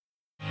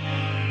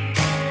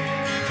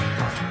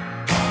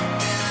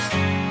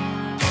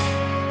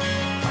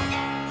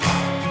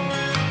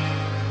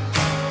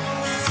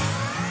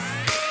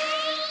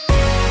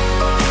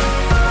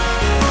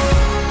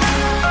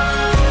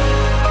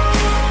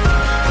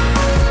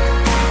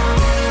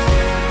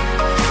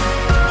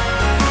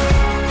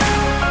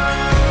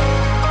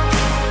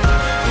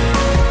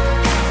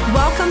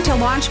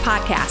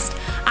Podcast.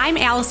 I'm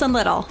Allison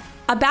Little,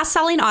 a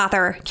best-selling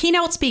author,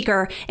 keynote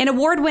speaker, and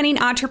award-winning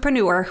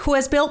entrepreneur who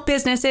has built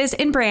businesses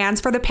and brands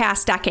for the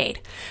past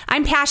decade.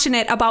 I'm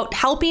passionate about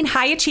helping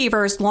high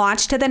achievers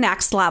launch to the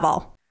next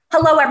level.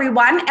 Hello,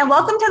 everyone, and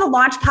welcome to the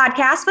Launch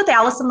Podcast with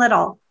Allison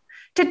Little.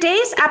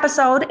 Today's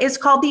episode is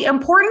called The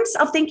Importance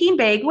of Thinking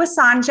Big with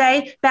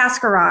Sanjay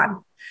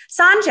Bhaskaran.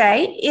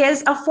 Sanjay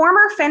is a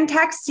former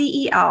fintech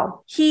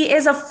CEO. He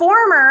is a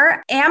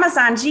former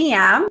Amazon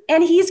GM,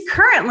 and he's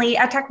currently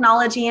a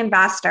technology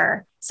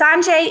investor.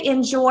 Sanjay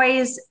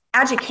enjoys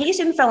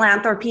education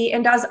philanthropy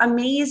and does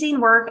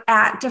amazing work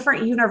at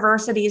different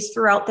universities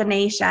throughout the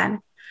nation.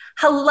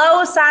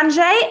 Hello,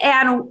 Sanjay,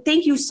 and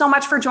thank you so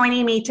much for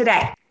joining me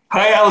today.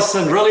 Hi,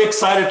 Allison. Really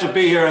excited to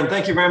be here, and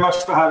thank you very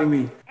much for having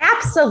me.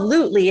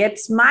 Absolutely.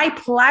 It's my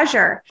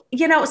pleasure.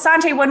 You know,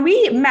 Sanjay, when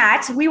we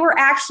met, we were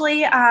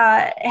actually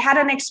had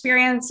an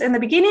experience in the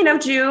beginning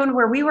of June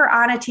where we were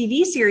on a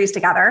TV series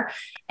together,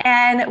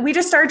 and we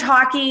just started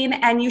talking,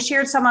 and you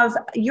shared some of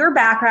your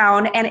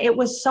background, and it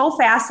was so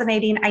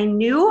fascinating. I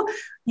knew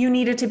you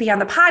needed to be on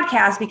the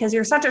podcast because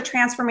you're such a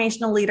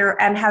transformational leader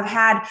and have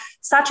had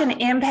such an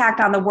impact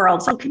on the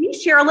world. So can you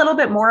share a little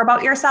bit more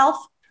about yourself?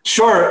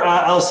 Sure,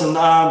 Allison.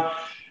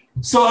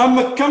 So I'm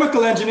a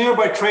chemical engineer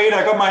by trade.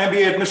 I got my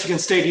MBA at Michigan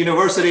State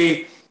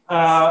University.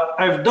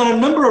 I've done a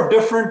number of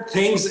different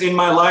things in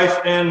my life,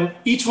 and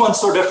each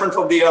one's so different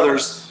from the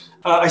others.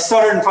 I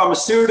started in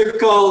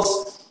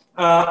pharmaceuticals.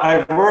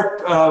 I've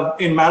worked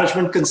in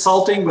management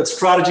consulting with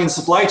strategy and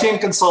supply chain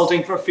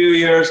consulting for a few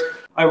years.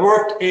 I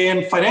worked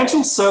in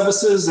financial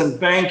services and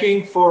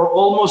banking for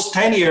almost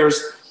 10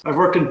 years. I've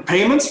worked in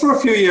payments for a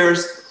few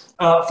years,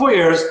 4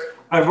 years.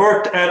 I've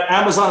worked at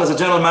Amazon as a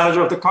general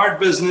manager of the card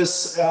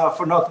business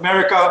for North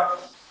America.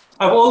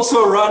 I've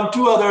also run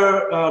two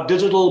other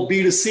digital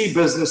B2C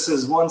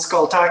businesses. One's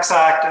called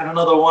TaxAct, and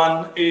another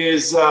one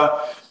is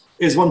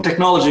One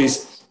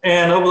Technologies.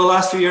 And over the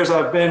last few years,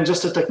 I've been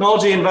just a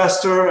technology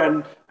investor,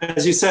 and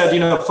as you said,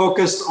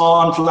 focused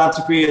on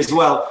philanthropy as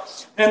well.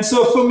 And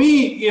so for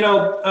me,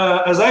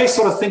 as I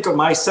sort of think of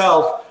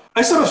myself,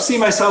 I sort of see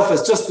myself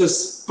as just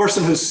this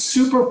person who's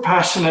super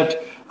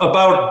passionate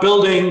about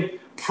building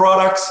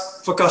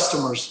products for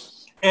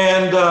customers.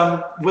 And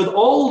with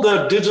all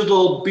the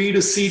digital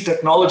B2C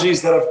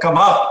technologies that have come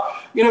up,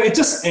 it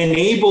just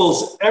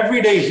enables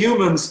everyday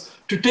humans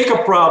to take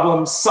a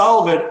problem,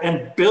 solve it,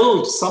 and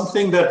build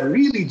something that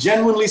really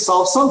genuinely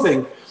solves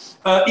something,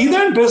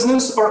 either in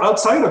business or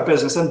outside of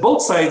business. And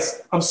both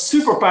sides I'm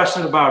super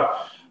passionate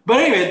about.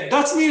 But anyway,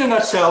 that's me in a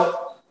nutshell.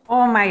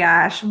 Oh my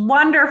gosh.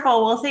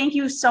 Wonderful. Well, thank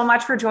you so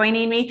much for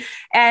joining me.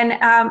 And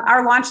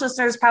our launch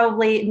listeners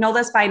probably know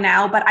this by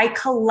now, but I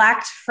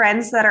collect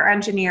friends that are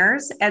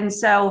engineers. And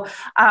so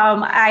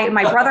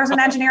my brother's an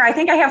engineer. I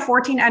think I have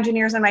 14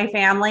 engineers in my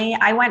family.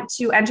 I went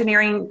to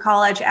engineering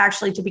college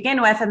actually to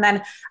begin with, and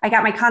then I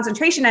got my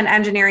concentration in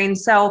engineering.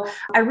 So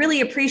I really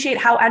appreciate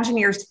how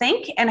engineers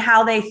think and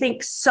how they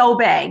think so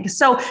big.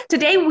 So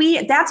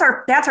today that's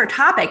our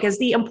topic, is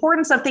the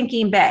importance of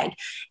thinking big.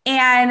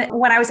 And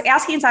when I was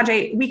asking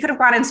Sanjay, we could have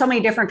gone in so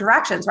many different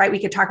directions, right? We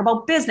could talk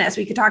about business,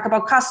 we could talk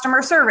about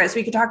customer service,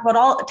 we could talk about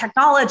all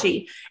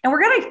technology, and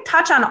we're going to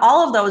touch on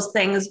all of those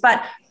things.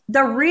 But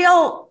the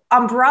real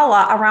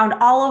umbrella around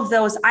all of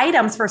those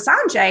items for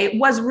Sanjay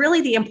was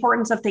really the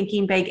importance of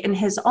thinking big in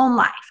his own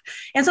life.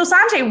 And so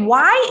Sanjay,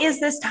 why is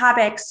this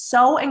topic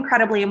so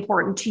incredibly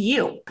important to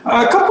you?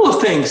 A couple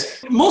of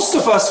things. Most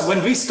of us,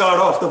 when we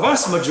start off, the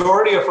vast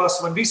majority of us,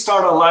 when we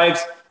start our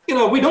lives,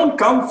 we don't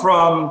come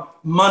from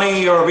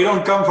money, or we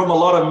don't come from a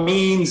lot of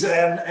means.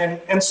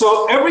 And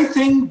so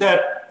everything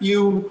that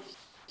you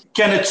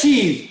can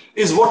achieve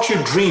is what you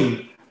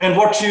dream and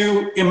what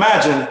you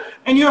imagine.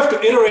 And you have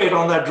to iterate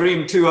on that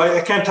dream too.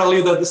 I can't tell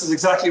you that this is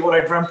exactly what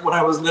I dreamt when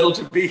I was little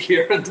to be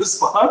here at this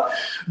spot.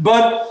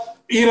 But,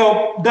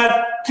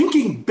 that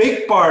thinking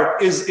big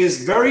part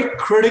is very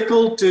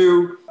critical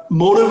to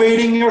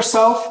motivating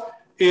yourself.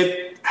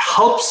 It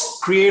helps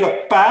create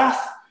a path,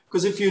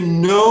 because if you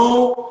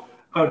know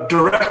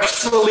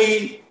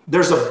directionally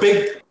there's a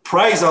big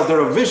prize out there,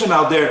 a vision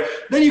out there,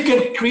 then you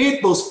can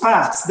create those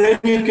paths. Then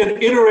you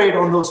can iterate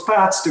on those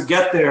paths to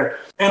get there.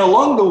 And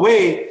along the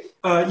way,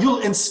 you'll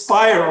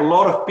inspire a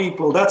lot of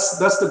people. That's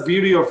the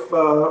beauty of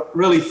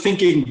really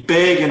thinking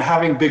big and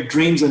having big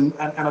dreams and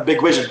a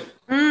big vision.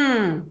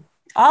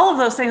 All of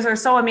those things are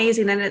so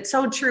amazing. And it's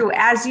so true.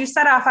 As you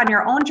set off on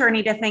your own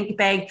journey to think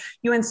big,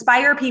 you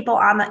inspire people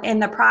in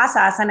the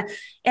process.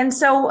 And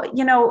so,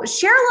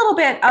 share a little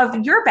bit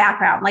of your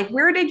background. Like,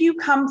 where did you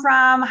come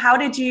from? How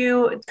did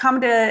you come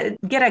to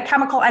get a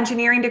chemical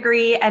engineering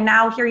degree? And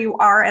now here you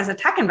are as a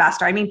tech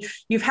investor. I mean,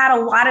 you've had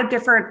a lot of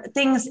different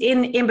things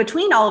in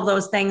between all of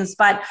those things,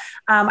 but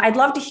I'd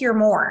love to hear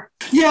more.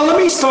 Yeah, let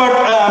me start.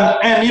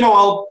 And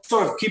I'll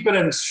sort of keep it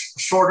in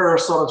shorter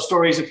sort of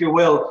stories, if you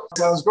will.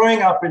 I was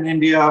growing up in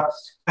India.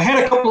 I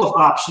had a couple of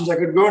options. I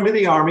could go into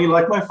the army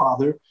like my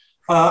father.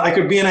 I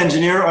could be an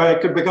engineer, or I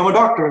could become a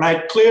doctor. And I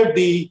cleared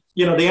the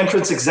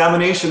entrance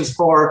examinations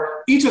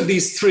for each of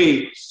these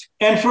three.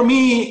 And for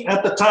me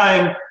at the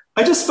time,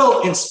 I just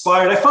felt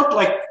inspired. I felt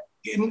like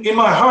in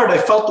my heart, I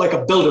felt like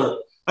a builder.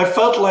 I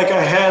felt like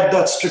I had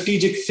that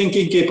strategic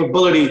thinking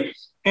capability.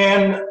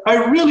 And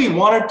I really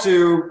wanted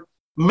to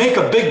make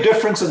a big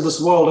difference in this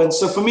world. And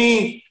so for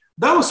me,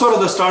 that was sort of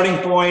the starting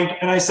point.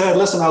 And I said,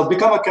 listen, I'll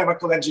become a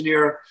chemical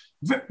engineer.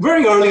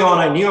 Very early on,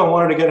 I knew I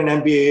wanted to get an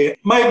MBA.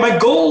 My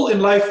goal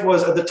in life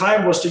was, at the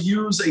time, was to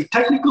use a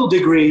technical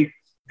degree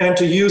and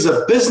to use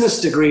a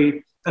business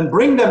degree and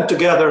bring them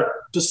together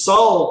to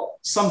solve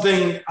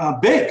something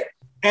big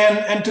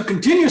and to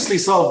continuously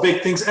solve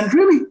big things and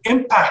really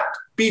impact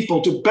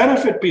people, to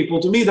benefit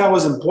people. To me, that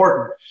was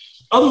important.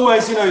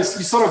 Otherwise, you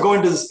sort of go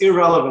into this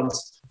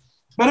irrelevance.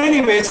 But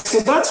anyway, so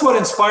that's what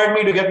inspired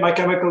me to get my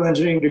chemical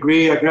engineering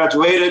degree. I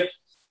graduated.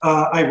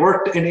 I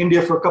worked in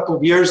India for a couple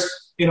of years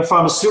in a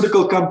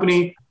pharmaceutical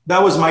company.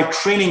 That was my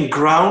training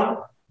ground.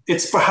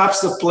 It's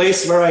perhaps the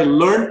place where I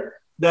learned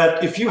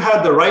that if you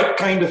had the right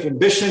kind of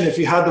ambition, if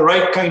you had the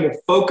right kind of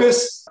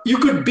focus, you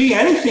could be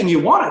anything you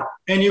wanted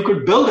and you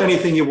could build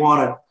anything you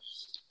wanted.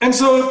 And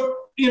so,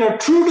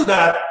 true to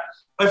that,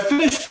 I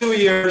finished 2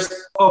 years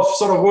of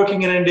sort of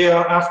working in India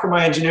after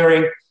my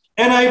engineering.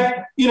 And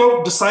I,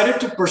 decided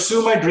to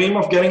pursue my dream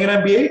of getting an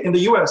MBA in the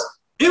US.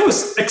 It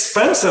was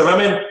expensive. I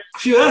mean,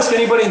 if you ask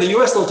anybody in the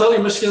US, they'll tell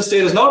you Michigan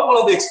State is not one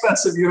of the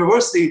expensive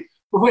universities.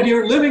 But when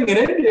you're living in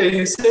India,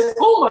 you say,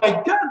 oh my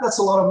God, that's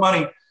a lot of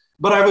money.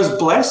 But I was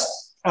blessed.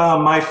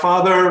 My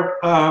father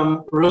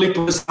really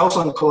put his house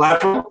on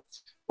collateral.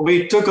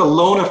 We took a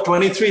loan of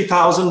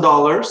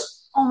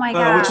 $23,000, oh my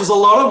God, which was a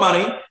lot of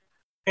money.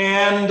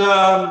 And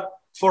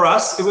for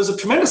us, it was a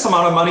tremendous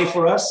amount of money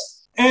for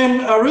us.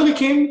 And I really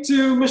came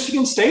to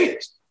Michigan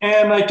State.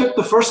 And I took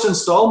the first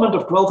installment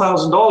of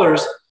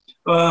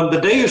 $12,000. The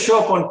day you show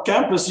up on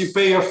campus, you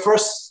pay your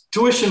first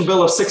tuition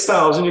bill of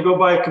 $6,000. You go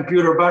buy a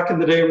computer. Back in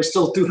the day, it was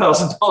still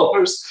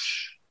 $2,000.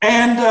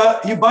 And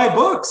you buy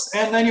books,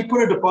 and then you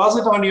put a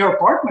deposit on your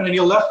apartment, and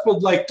you're left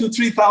with like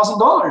 $2,000,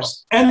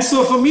 $3,000. And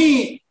so for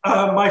me,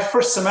 my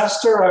first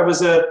semester, I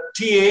was a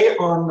TA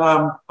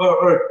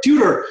or a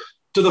tutor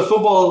to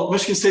the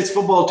Michigan State's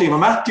football team, a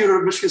math tutor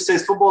of Michigan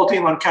State's football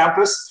team on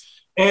campus.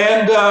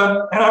 And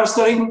I was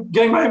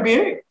getting my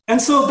MBA.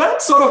 And so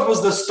that sort of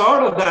was the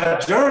start of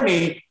that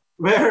journey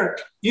where,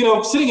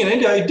 sitting in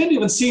India, it didn't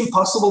even seem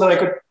possible that I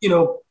could,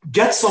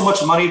 get so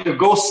much money to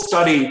go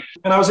study.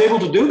 And I was able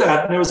to do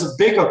that. And it was a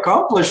big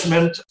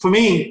accomplishment for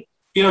me.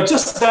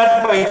 Just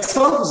that by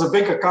itself was a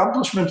big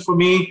accomplishment for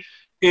me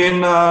in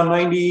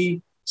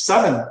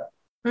 97.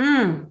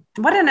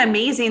 What an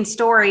amazing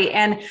story.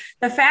 And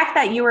the fact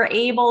that you were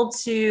able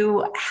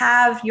to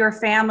have your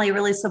family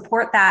really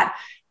support that,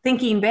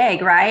 thinking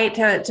big, right?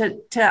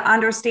 To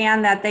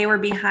understand that they were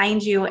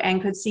behind you and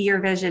could see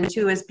your vision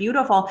too is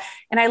beautiful.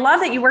 And I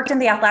love that you worked in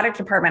the athletic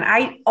department.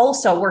 I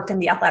also worked in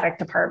the athletic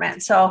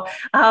department. So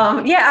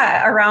around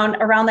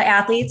the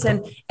athletes.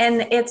 And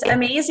it's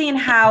amazing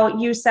how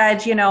you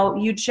said,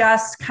 you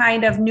just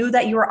kind of knew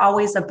that you were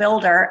always a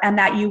builder and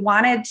that you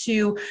wanted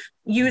to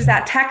use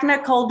that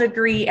technical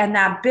degree and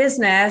that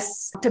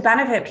business to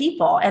benefit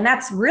people. And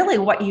that's really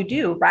what you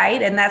do,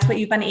 right? And that's what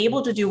you've been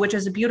able to do, which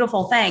is a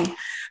beautiful thing.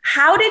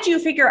 How did you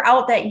figure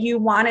out that you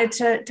wanted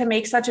to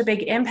make such a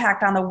big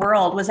impact on the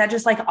world? Was that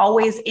just like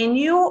always in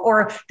you,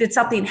 or did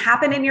something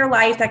happen in your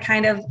life that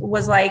kind of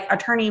was like a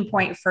turning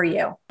point for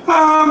you?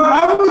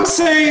 I would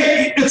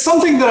say it's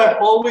something that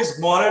I've always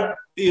wanted.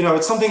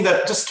 It's something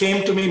that just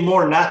came to me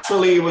more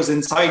naturally. It was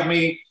inside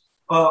me.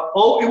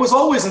 It was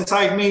always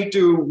inside me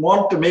to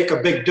want to make a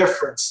big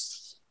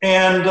difference.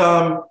 And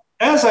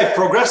as I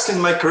progressed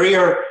in my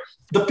career,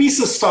 the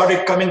pieces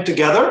started coming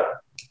together.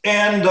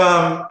 And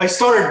I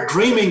started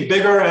dreaming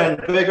bigger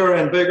and bigger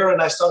and bigger.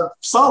 And I started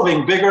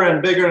solving bigger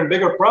and bigger and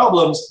bigger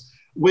problems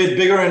with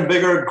bigger and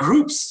bigger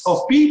groups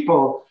of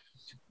people.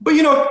 But,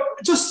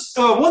 just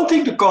one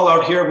thing to call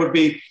out here would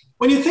be,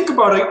 when you think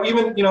about it,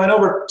 even, I know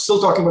we're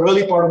still talking about the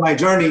early part of my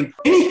journey,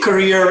 any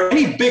career,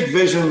 any big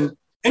vision,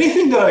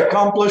 anything that I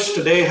accomplished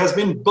today has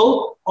been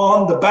built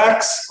on the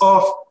backs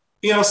of,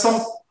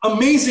 some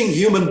amazing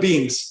human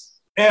beings.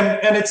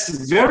 And it's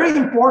very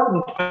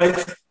important,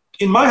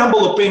 in my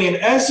humble opinion,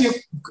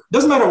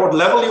 doesn't matter what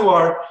level you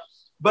are,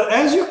 but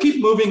as you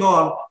keep moving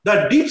on,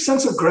 that deep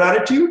sense of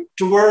gratitude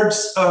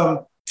towards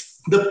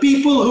the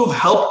people who've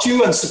helped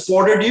you and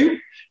supported you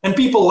and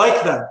people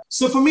like them.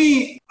 So for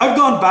me, I've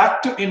gone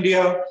back to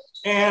India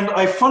and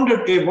I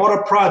funded a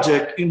water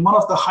project in one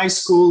of the high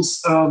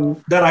schools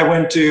that I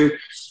went to.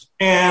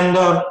 And,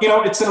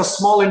 it's in a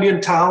small Indian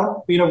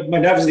town. My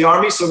dad was in the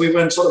army, so we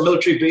went sort of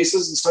military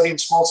bases and studied in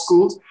small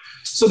schools.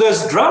 So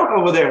there's drought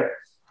over there.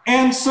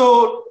 And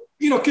so,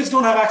 kids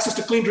don't have access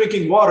to clean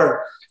drinking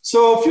water.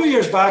 So a few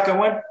years back, I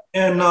went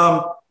and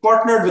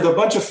partnered with a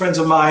bunch of friends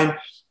of mine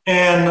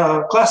and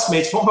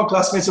former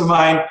classmates of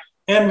mine.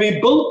 And we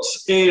built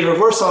a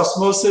reverse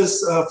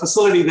osmosis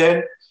facility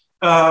then.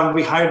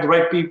 We hired the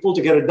right people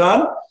to get it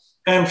done.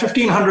 And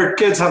 1,500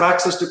 kids have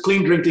access to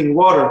clean drinking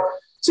water.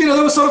 So,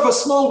 there was sort of a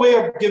small way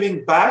of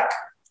giving back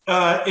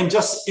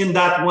in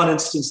that one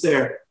instance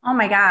there. Oh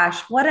my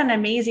gosh, what an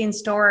amazing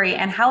story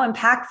and how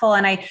impactful.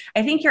 And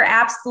I think you're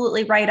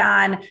absolutely right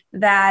on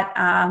that.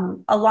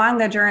 Along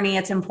the journey,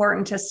 it's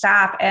important to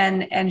stop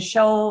and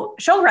show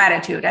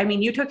gratitude. I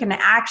mean, you took an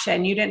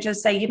action. You didn't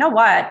just say, you know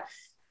what?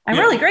 I'm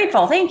really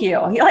grateful. Thank you.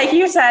 Like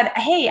you said,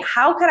 hey,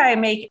 how could I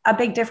make a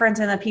big difference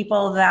in the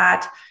people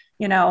that,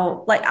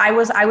 like I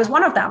was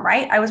one of them,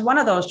 right? I was one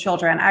of those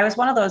children. I was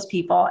one of those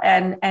people,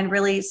 and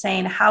really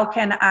saying, how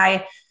can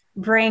I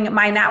bring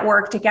my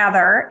network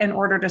together in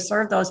order to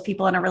serve those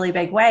people in a really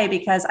big way?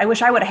 Because I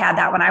wish I would have had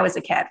that when I was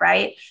a kid,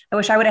 right? I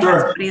wish I would have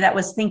had somebody that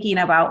was thinking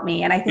about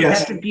me. And I think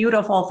that's a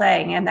beautiful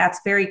thing. And that's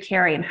very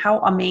caring. How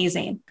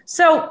amazing.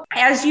 So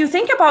as you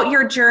think about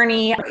your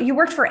journey, you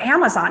worked for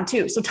Amazon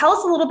too. So tell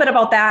us a little bit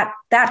about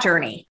that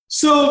journey.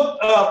 So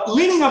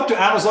leading up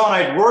to Amazon,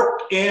 I'd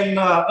worked in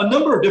a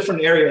number of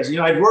different areas.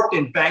 I'd worked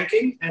in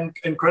banking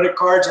and credit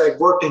cards. I'd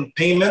worked in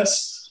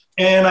payments.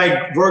 And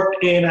I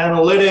worked in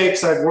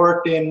analytics, I'd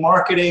worked in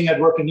marketing,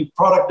 I'd worked in new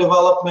product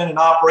development and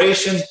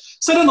operations.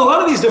 So I did a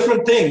lot of these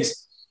different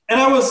things. And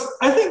I was,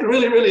 I think,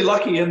 really, really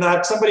lucky in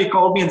that somebody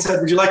called me and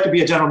said, would you like to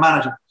be a general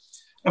manager?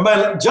 And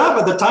my job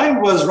at the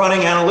time was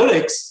running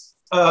analytics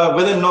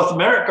within North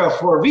America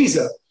for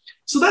Visa.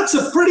 So that's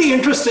a pretty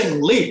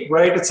interesting leap,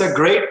 right? It's a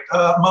great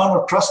amount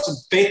of trust and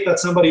faith that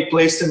somebody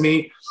placed in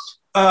me.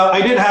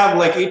 I did have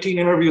like 18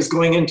 interviews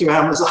going into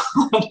Amazon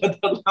at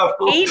that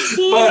level.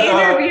 18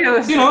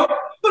 interviews.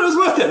 But it was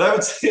worth it, I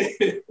would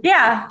say.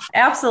 Yeah,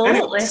 absolutely.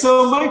 Anyway,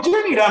 so my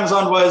journey at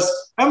Amazon was,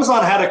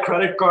 Amazon had a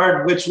credit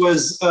card, which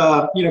was,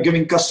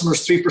 giving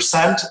customers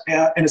 3%,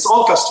 and it's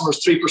all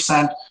customers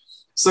 3%.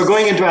 So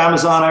going into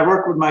Amazon, I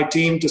worked with my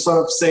team to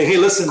sort of say, hey,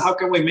 listen, how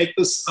can we make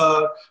this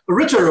a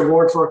richer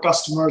reward for our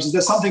customers? Is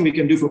there something we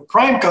can do for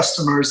Prime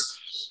customers?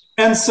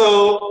 And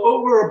so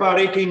over about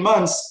 18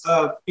 months,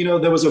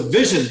 there was a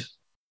vision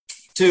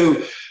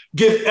to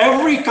give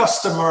every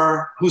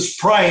customer who's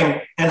Prime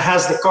and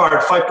has the card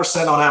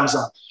 5% on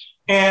Amazon.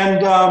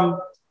 And,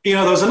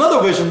 there was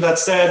another vision that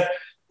said,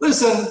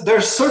 listen,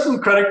 there's certain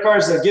credit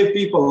cards that give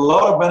people a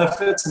lot of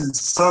benefits and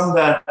some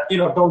that,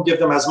 don't give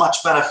them as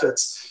much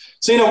benefits.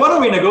 So, why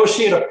don't we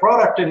negotiate a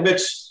product in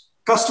which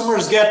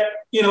customers get,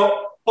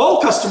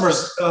 all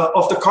customers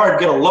of the card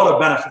get a lot of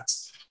benefits.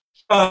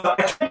 I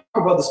can't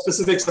talk about the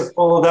specifics of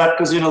all of that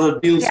because, the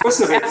deal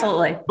specific.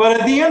 Absolutely.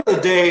 But at the end of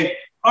the day,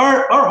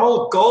 our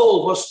whole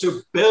goal was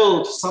to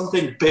build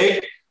something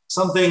big,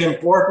 something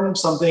important,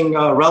 something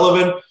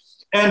relevant.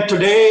 And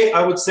today,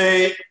 I would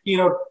say,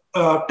 more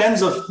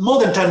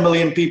than 10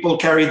 million people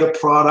carry the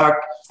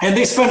product and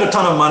they spend a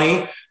ton of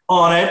money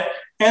on it.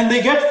 And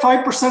they get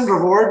 5%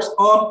 rewards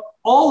on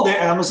all their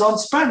Amazon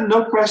spend.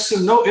 No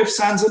question, no ifs,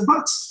 ands, and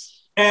buts.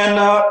 And,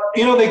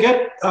 they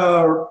get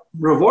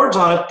rewards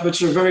on it,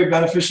 which are very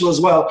beneficial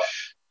as well.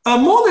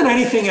 More than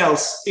anything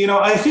else,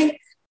 I think,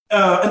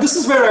 and this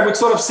is where I would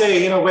sort of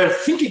say, where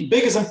thinking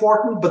big is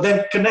important, but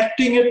then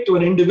connecting it to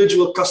an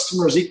individual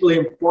customer is equally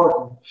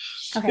important.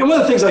 Okay. And one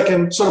of the things I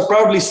can sort of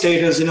proudly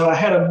state is, I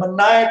had a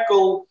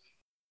maniacal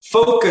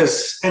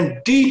focus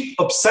and deep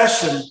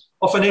obsession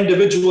of an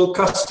individual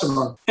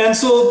customer. And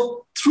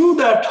so through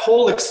that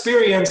whole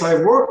experience, I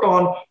worked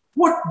on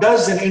what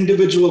does an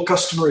individual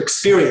customer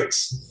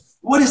experience?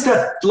 What is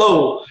that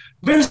flow?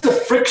 Where's the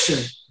friction?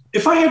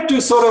 If I had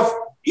to sort of,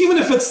 even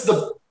if it's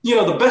the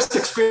best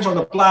experience on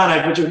the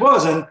planet, which it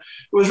was, and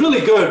it was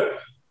really good,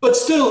 but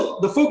still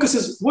the focus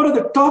is what are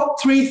the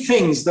top 3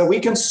 things that we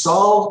can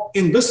solve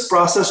in this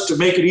process to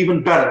make it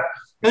even better?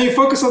 And you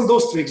focus on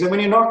those 3 things. And when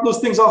you knock those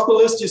things off the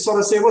list, you sort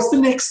of say, what's the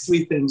next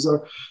 3 things?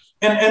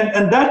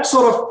 And that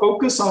sort of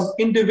focus on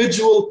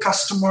individual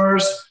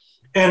customers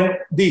and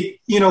the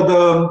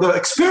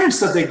experience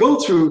that they go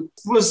through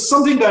was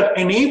something that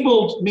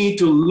enabled me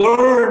to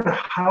learn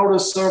how to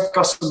serve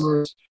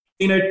customers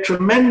in a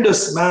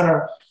tremendous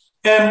manner.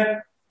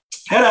 And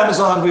at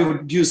Amazon, we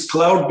would use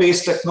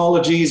cloud-based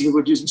technologies, we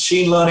would use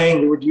machine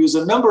learning, we would use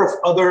a number of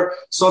other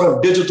sort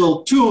of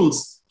digital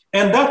tools.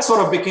 And that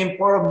sort of became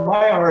part of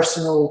my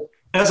arsenal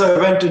as I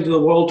went into the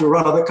world to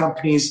run other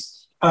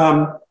companies.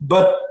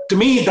 But to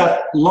me,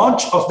 that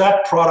launch of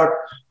that product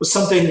was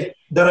something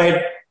that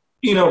I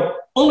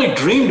only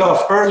dreamed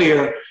of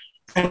earlier.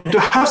 And to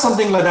have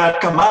something like that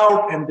come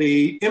out and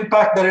the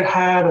impact that it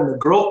had and the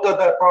growth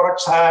that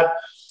product's had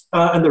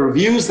and the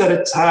reviews that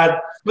it's had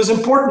was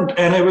important.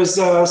 And it was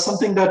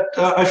something that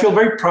I feel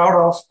very proud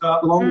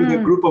of along with a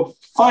group of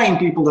fine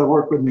people that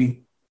work with me.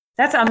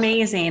 That's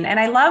amazing. And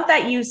I love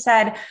that you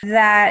said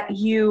that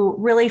you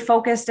really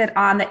focused it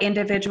on the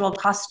individual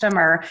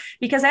customer,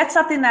 because that's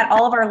something that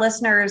all of our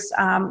listeners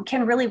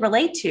can really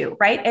relate to,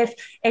 right?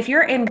 If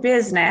you're in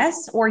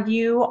business or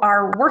you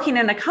are working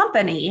in a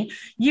company,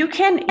 you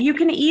can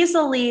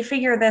easily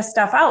figure this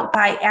stuff out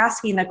by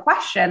asking the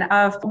question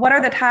of what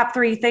are the top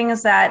 3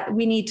 things that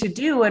we need to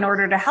do in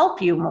order to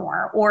help you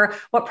more, or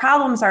what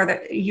problems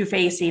are you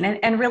facing,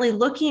 and really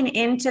looking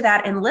into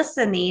that and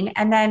listening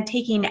and then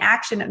taking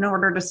action in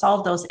order to solve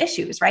solve those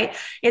issues, right?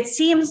 It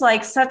seems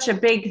like such a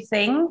big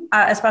thing,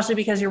 especially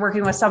because you're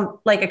working with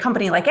like a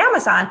company like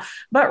Amazon.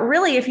 But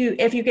really, if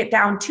you get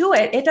down to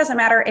it, it doesn't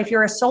matter if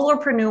you're a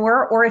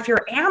solopreneur or if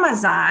you're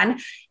Amazon.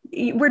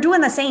 We're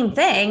doing the same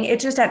thing.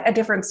 It's just at a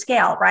different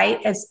scale, right?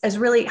 As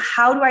really,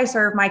 how do I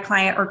serve my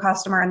client or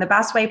customer in the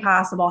best way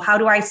possible? How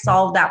do I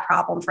solve that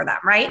problem for them,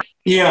 right?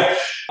 Yeah.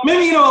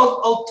 Maybe,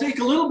 I'll take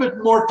a little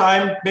bit more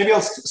time. Maybe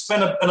I'll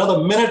spend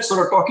another minute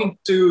sort of talking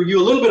to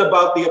you a little bit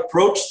about the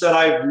approach that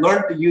I've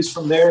learned to use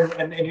from there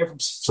and hear from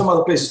some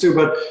other places too.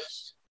 But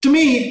to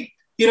me,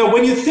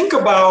 when you think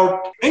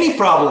about any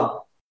problem,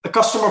 a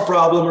customer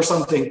problem or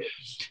something,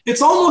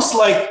 it's almost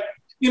like,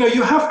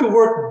 you have to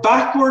work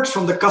backwards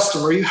from the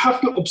customer. You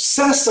have to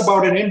obsess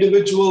about an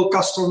individual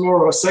customer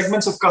or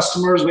segments of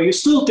customers where you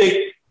still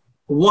take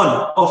one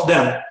of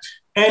them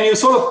and you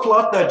sort of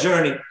plot that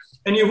journey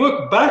and you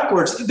work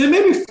backwards. There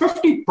may be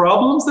 50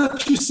 problems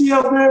that you see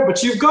out there,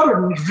 but you've got to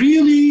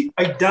really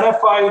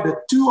identify the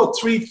 2 or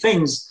 3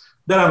 things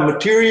that are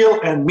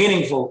material and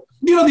meaningful.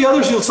 The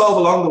others you'll solve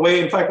along the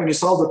way. In fact, when you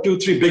solve the 2,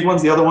 3 big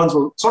ones, the other ones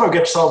will sort of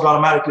get solved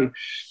automatically.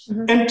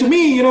 Mm-hmm. And to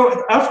me,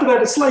 after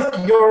that, it's like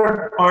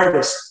you're an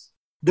artist.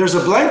 There's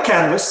a blank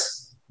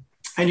canvas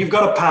and you've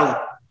got a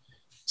palette.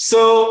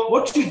 So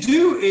what you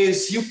do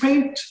is you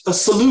paint a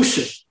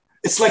solution.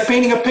 It's like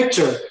painting a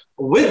picture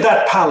with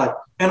that palette.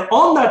 And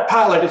on that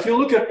palette, if you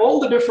look at all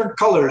the different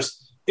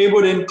colors, it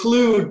would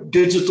include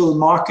digital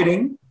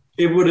marketing.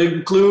 It would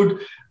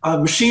include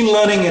machine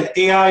learning and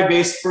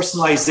AI-based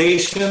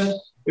personalization.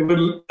 It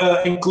would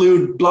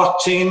include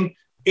blockchain,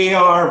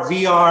 AR,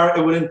 VR.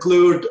 It would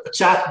include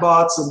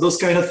chatbots and those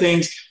kind of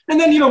things. And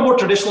then, more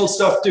traditional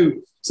stuff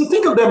too. So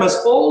think of them as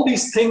all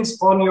these things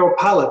on your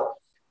palette.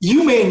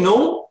 You may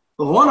know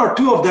 1 or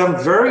 2 of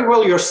them very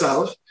well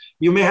yourself.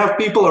 You may have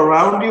people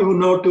around you who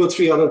know 2 or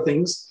 3 other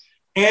things.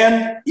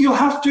 And you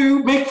have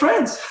to make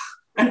friends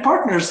and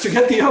partners to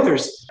get the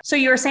others. So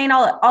you were saying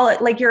all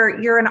like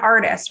you're an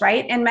artist,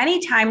 right? And many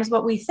times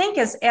what we think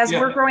is as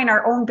we're growing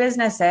our own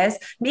businesses,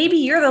 maybe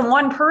you're the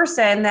one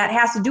person that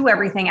has to do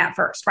everything at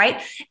first,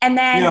 right? And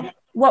then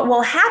what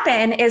will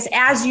happen is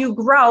as you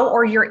grow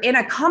or you're in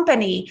a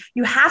company,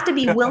 you have to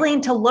be willing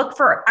to look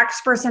for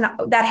experts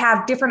that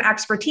have different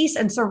expertise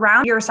and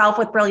surround yourself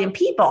with brilliant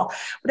people.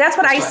 That's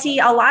what I see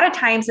a lot of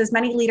times is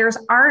many leaders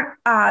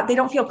they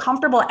don't feel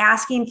comfortable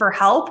asking for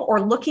help or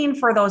looking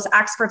for those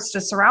experts to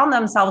surround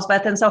themselves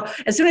with. And so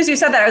as soon as you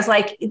said that, I was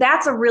like,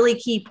 that's a really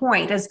key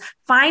point is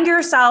find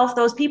yourself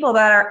those people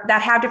that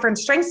have different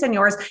strengths than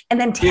yours and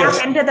then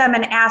tap into them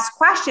and ask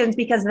questions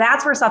because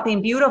that's where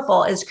something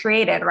beautiful is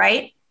created,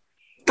 right?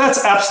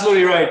 That's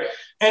absolutely right.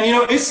 And,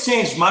 it's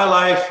changed my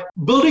life.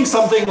 Building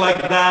something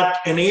like that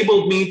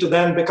enabled me to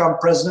then become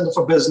president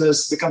of a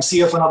business, become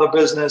CEO of another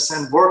business,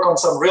 and work on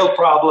some real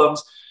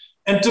problems.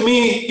 And to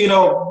me,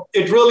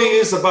 it really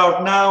is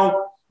about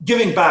now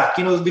giving back.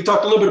 We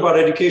talked a little bit about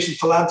education,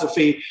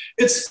 philanthropy.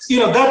 It's,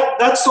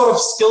 that sort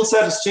of skill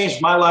set has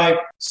changed my life.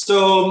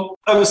 So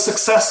I was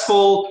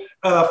successful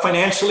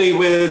financially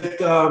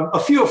with a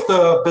few of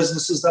the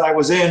businesses that I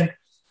was in.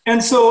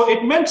 And so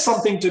it meant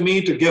something to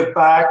me to give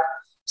back.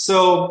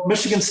 So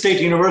Michigan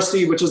State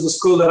University, which is the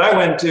school that I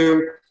went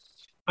to,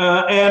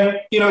 and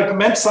it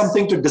meant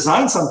something to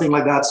design something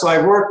like that. So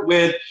I worked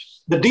with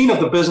the dean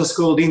of the business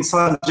school, Dean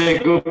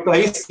Sanjay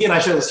Gupta. He and I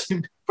share his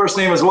first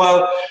name as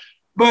well.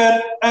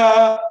 But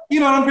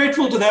I'm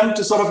grateful to them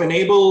to sort of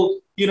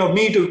enable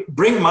me to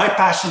bring my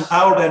passion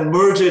out and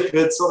merge it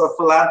with sort of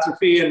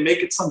philanthropy and make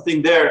it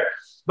something there.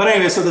 But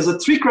anyway, so there's a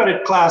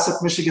 3-credit class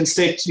at Michigan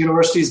State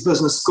University's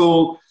business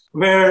school,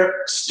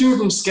 where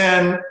students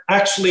can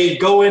actually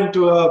go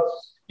into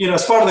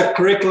as part of the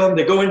curriculum,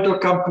 they go into a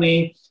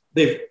company,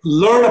 they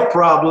learn a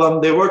problem,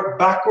 they work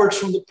backwards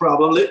from the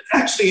problem, they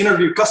actually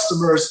interview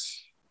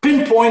customers,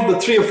 pinpoint the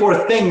 3 or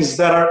 4 things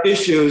that are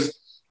issues,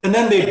 and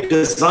then they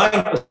design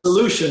a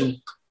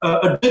solution,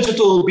 a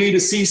digital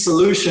B2C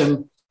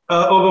solution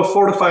over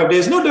 4 to 5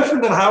 days, no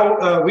different than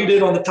how we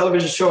did on the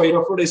television show,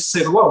 4 days to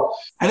save the world.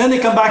 And then they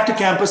come back to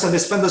campus and they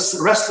spend the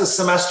rest of the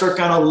semester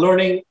kind of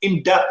learning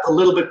in depth a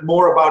little bit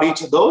more about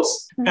each of those.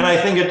 Mm-hmm. And I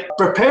think it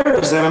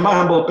prepares them, in my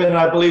humble opinion,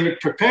 I believe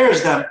it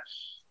prepares them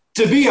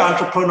to be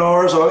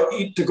entrepreneurs or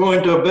to go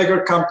into a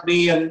bigger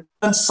company and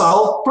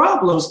solve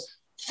problems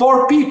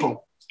for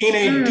people in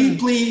a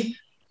deeply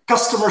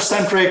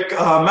customer-centric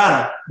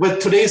manner with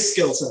today's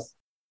skill set.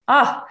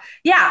 Oh,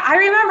 yeah. I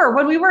remember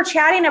when we were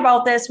chatting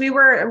about this, we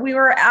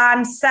were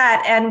on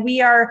set and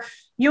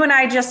you and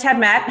I just had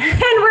met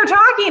and we're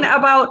talking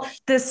about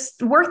this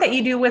work that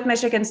you do with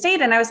Michigan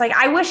State. And I was like,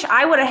 I wish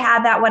I would have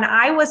had that when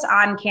I was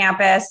on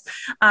campus.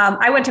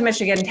 I went to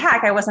Michigan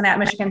Tech. I wasn't at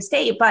Michigan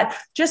State, but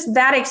just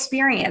that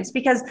experience,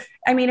 because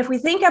if we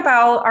think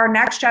about our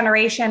next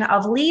generation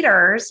of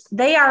leaders,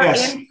 they are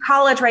in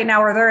college right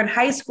now, or they're in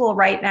high school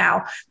right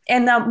now.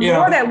 And the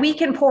more that we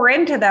can pour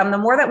into them, the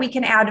more that we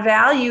can add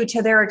value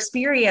to their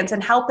experience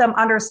and help them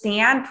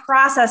understand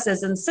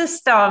processes and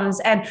systems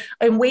and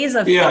ways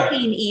of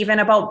thinking even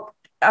about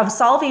of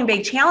solving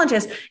big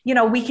challenges,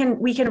 we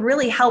can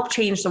really help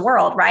change the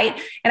world,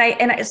 right?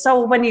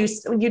 So when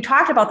you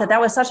talked about that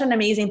was such an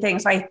amazing thing.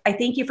 So I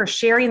thank you for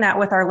sharing that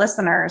with our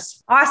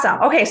listeners.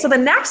 Awesome. Okay, so the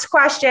next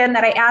question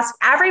that I ask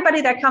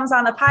everybody that comes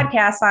on the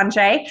podcast,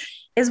 Sanjay,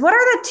 is what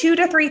are the 2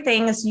 to 3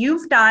 things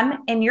you've done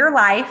in your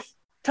life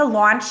to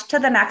launch to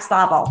the next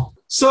level?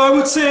 So I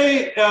would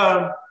say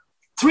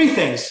 3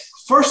 things.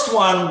 First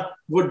one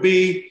would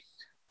be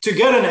to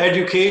get an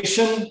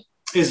education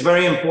is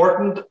very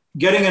important.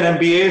 Getting an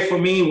MBA for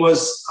me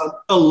was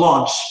a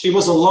launch. It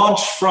was a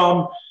launch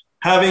from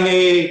having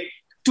a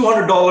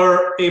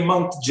 $200 a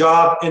month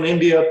job in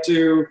India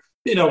to,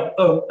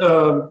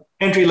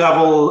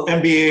 entry-level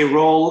MBA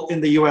role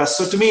in the US.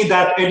 So to me,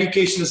 that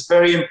education is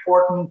very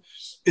important.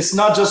 It's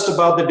not just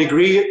about the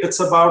degree, it's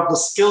about the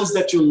skills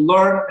that you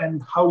learn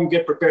and how you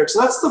get prepared.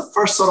 So that's the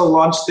first sort of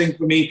launch thing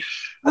for me.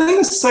 I think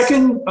the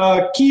second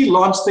key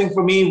launch thing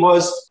for me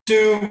was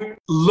to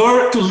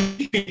learn to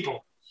lead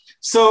people.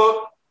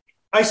 So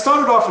I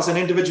started off as an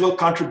individual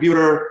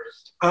contributor.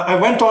 I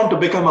went on to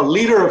become a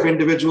leader of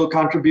individual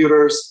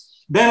contributors.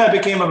 Then I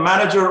became a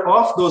manager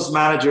of those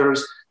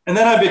managers. And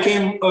then I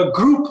became a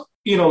group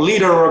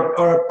leader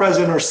or a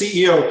president or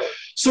CEO.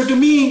 So to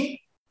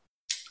me,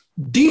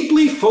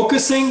 deeply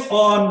focusing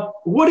on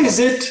what is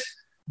it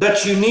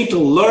that you need to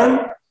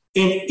learn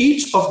in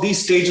each of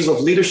these stages of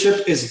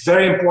leadership is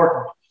very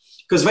important.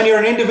 Because when you're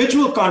an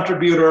individual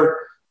contributor,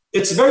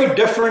 it's very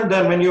different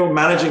than when you're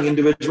managing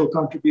individual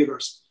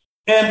contributors.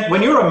 And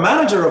when you're a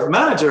manager of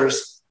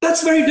managers,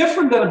 that's very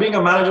different than being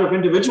a manager of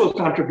individual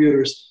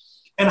contributors.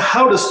 And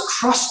how does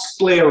trust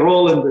play a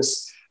role in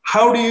this?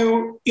 How do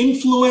you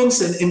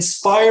influence and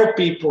inspire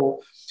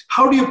people?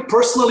 How do you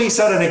personally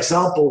set an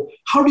example?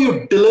 How do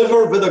you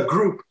deliver with a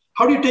group?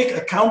 How do you take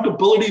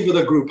accountability with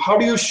a group? How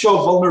do you show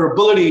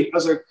vulnerability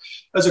as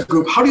a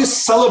group? How do you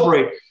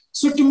celebrate?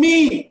 So to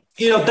me,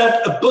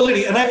 that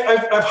ability, and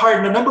I've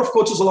hired a number of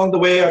coaches along the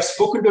way. I've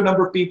spoken to a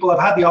number of people. I've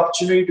had the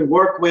opportunity to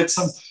work with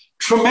some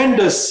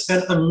tremendous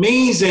and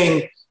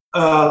amazing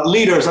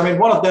leaders. I mean,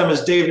 one of them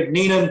is David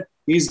Neenan.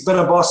 He's been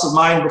a boss of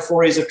mine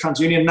before. He's at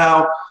TransUnion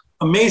now.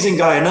 Amazing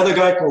guy. Another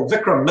guy called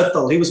Vikram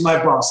Mittal. He was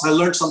my boss. I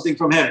learned something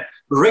from him.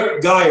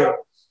 Rick Geyer.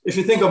 If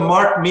you think of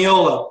Mark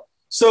Miola.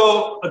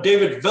 So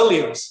David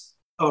Williams,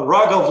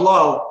 Raghav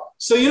Lal.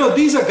 So,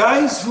 these are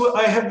guys who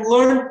I have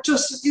learned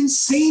just an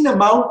insane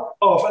amount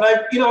of. And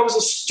I was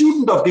a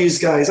student of these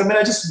guys. I mean,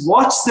 I just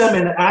watched them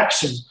in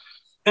action.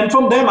 And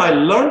from them, I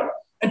learned.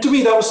 And to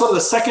me, that was sort of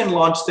the second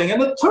launch thing.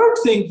 And the third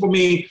thing for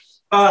me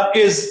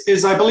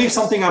is I believe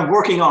something I'm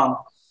working on.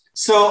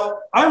 So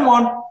I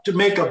want to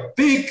make a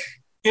big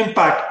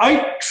impact.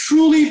 I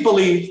truly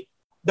believe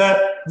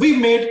that we've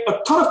made a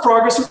ton of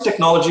progress with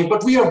technology,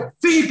 but we are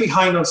way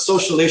behind on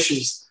social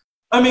issues.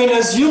 I mean,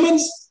 as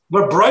humans,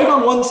 we're bright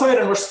on one side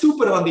and we're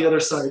stupid on the other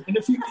side. And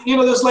if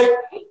there's like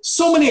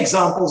so many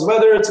examples,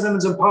 whether it's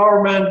women's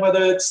empowerment,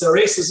 whether it's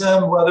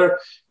racism, whether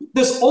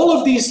there's all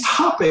of these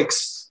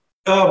topics,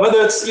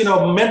 whether it's,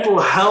 mental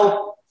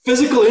health,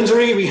 physical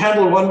injury, we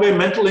handle one way,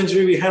 mental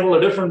injury, we handle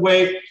a different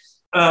way.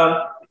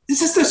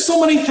 There's so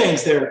many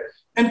things there.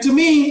 And to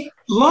me,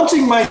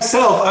 launching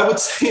myself, I would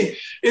say,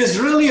 is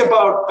really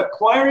about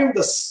acquiring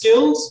the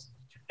skills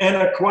and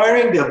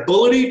acquiring the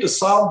ability to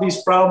solve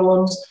these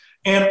problems.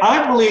 And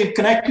I believe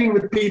connecting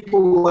with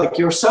people like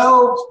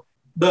yourself,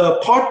 the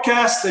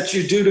podcasts that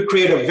you do to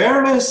create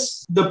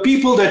awareness, the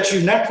people that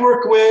you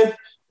network with,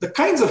 the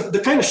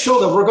kind of show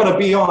that we're going to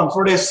be on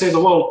for Days to Save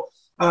the World.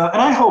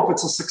 And I hope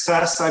it's a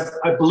success.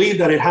 I believe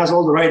that it has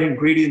all the right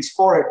ingredients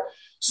for it.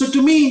 So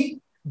to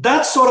me,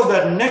 that's sort of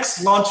that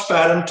next launch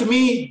pad. And to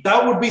me,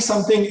 that would be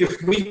something,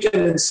 if we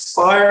can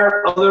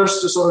inspire others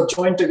to sort of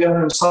join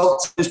together and solve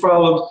these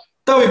problems,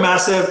 that would be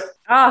massive.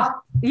 Oh,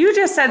 you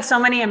just said so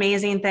many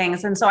amazing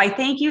things. And so I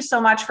thank you so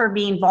much for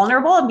being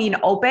vulnerable and being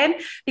open,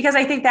 because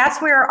I think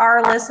that's where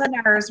our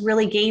listeners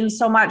really gain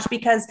so much,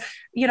 because,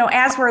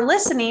 as we're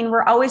listening,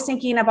 we're always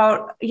thinking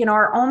about,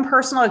 our own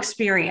personal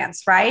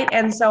experience, right?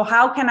 And so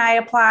how can I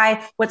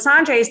apply what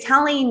Sanjay is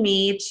telling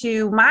me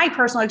to my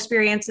personal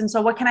experience? And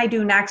so what can I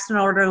do next in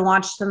order to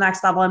launch to the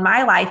next level in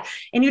my life?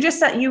 And you just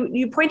said,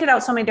 you pointed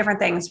out so many different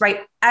things,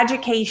 right?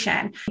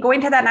 Education, going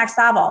to that next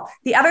level.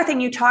 The other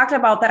thing you talked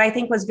about that I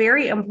think was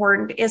very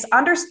important is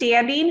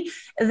understanding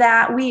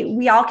that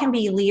we all can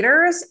be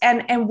leaders,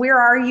 and where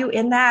are you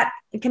in that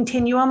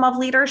continuum of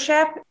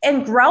leadership,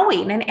 and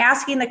growing and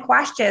asking the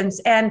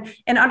questions and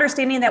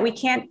understanding that we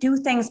can't do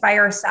things by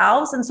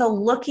ourselves. And so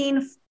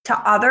looking to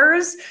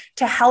others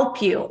to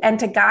help you and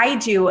to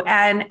guide you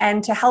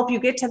and to help you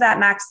get to that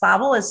next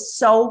level is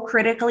so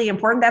critically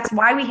important. That's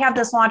why we have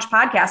this Launch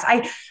podcast.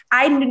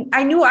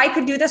 I knew I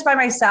could do this by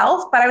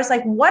myself, but I was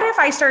like, what if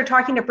I started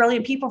talking to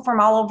brilliant people from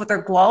all over the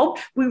globe?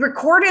 We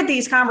recorded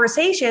these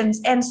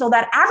conversations, and so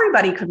that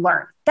everybody could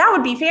learn. That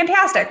would be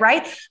fantastic,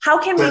 right? How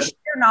can we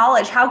share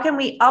knowledge? How can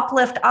we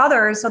uplift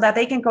others so that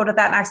they can go to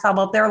that next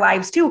level of their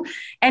lives too?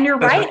 And you're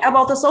right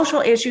about the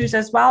social issues,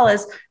 as well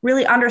as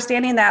really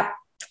understanding that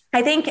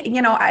I think,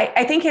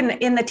 I think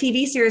in the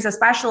TV series,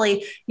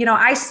 especially,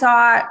 I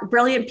saw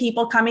brilliant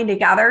people coming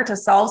together to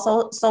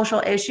solve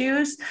social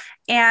issues.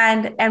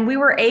 And we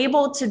were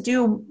able to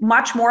do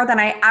much more than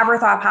I ever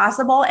thought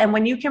possible. And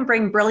when you can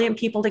bring brilliant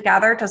people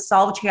together to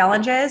solve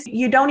challenges,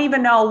 you don't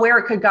even know where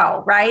it could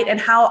go, right? And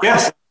how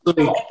it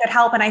could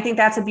help. And I think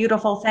that's a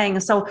beautiful thing.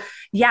 So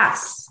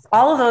yes,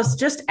 all of those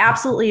just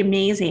absolutely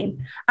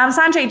amazing.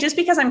 Sanjay, just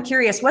because I'm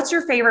curious, what's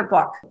your favorite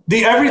book?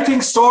 The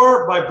Everything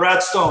Store by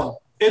Brad Stone.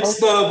 It's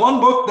the one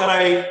book that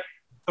I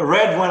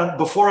read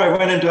before I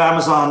went into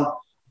Amazon.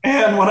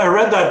 And when I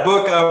read that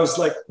book, I was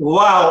like,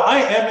 wow, I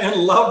am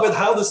in love with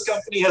how this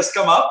company has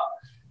come up.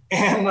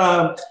 And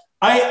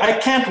I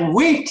can't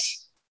wait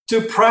to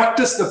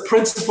practice the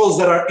principles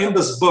that are in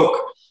this book,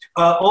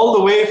 all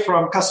the way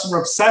from customer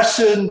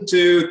obsession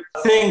to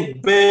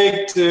think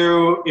big,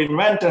 to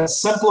invent and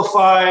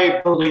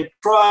simplify, building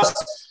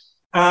trust.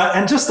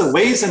 And just the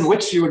ways in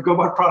which you would go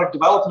about product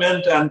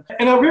development, and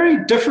in a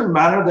very different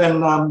manner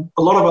than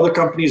a lot of other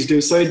companies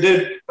do. So it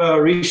did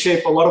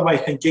reshape a lot of my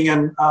thinking,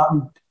 and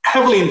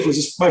heavily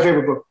influences my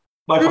favorite book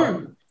by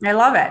far. I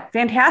love it.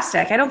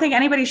 Fantastic. I don't think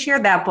anybody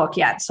shared that book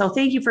yet. So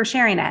thank you for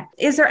sharing it.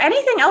 Is there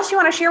anything else you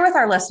want to share with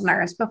our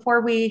listeners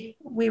before we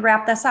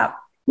wrap this up?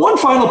 One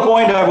final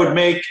point I would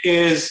make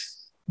is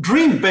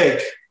dream big.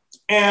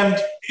 And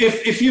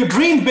if you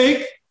dream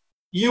big,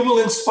 you will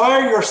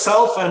inspire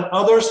yourself and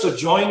others to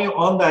join you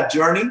on that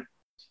journey.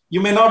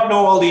 You may not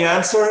know all the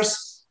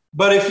answers,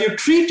 but if you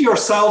treat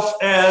yourself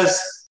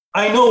as,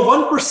 I know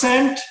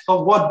 1%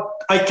 of what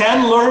I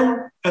can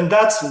learn, and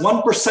that's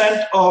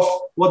 1% of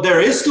what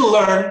there is to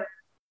learn,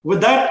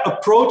 with that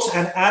approach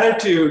and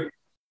attitude,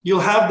 you'll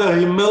have the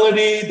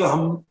humility,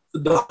 the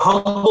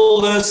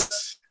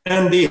humbleness,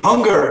 and the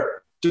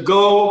hunger to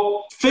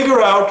go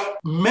figure out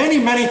many,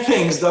 many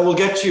things that will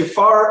get you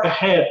far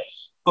ahead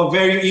of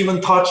where you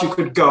even thought you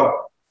could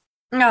go.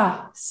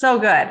 Oh, so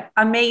good.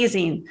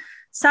 Amazing.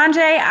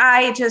 Sanjay,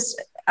 I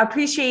just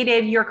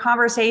appreciated your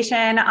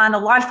conversation on the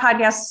Launch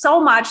Podcast so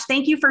much.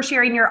 Thank you for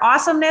sharing your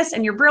awesomeness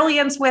and your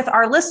brilliance with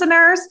our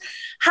listeners.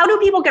 How do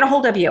people get a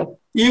hold of you?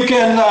 You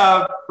can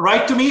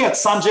write to me at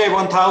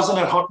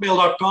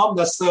sanjay1000@hotmail.com.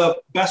 That's the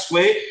best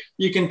way.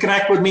 You can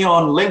connect with me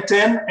on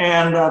LinkedIn,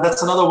 and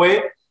that's another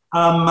way.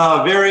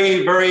 I'm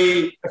very,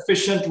 very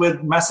efficient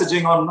with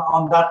messaging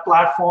on that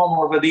platform,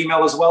 or with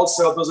email as well.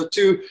 So those are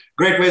two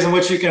great ways in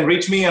which you can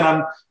reach me, and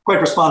I'm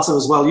quite responsive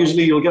as well.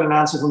 Usually you'll get an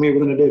answer from me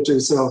within a day or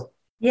two. So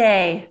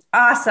yay.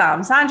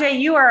 Awesome. Sanjay,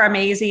 you are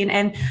amazing.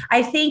 And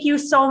I thank you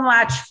so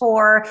much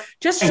for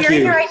just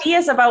sharing your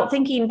ideas about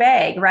thinking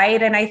big,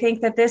 right? And I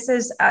think that this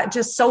is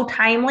just so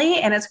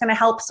timely, and it's going to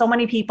help so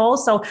many people.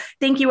 So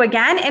thank you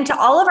again. And to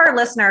all of our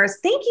listeners,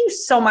 thank you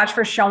so much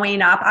for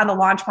showing up on the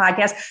Launch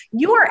Podcast.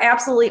 You are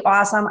absolutely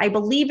awesome. I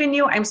believe in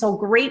you. I'm so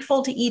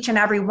grateful to each and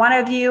every one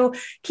of you.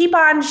 Keep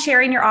on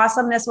sharing your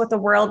awesomeness with the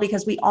world,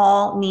 because we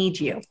all need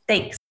you.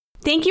 Thanks.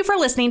 Thank you for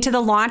listening to the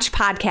Launch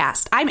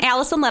Podcast. I'm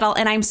Allison Little,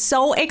 and I'm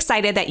so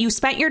excited that you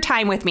spent your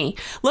time with me.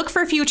 Look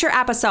for future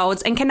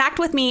episodes and connect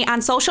with me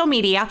on social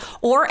media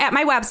or at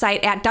my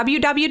website at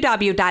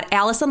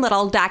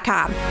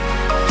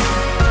www.allisonlittle.com.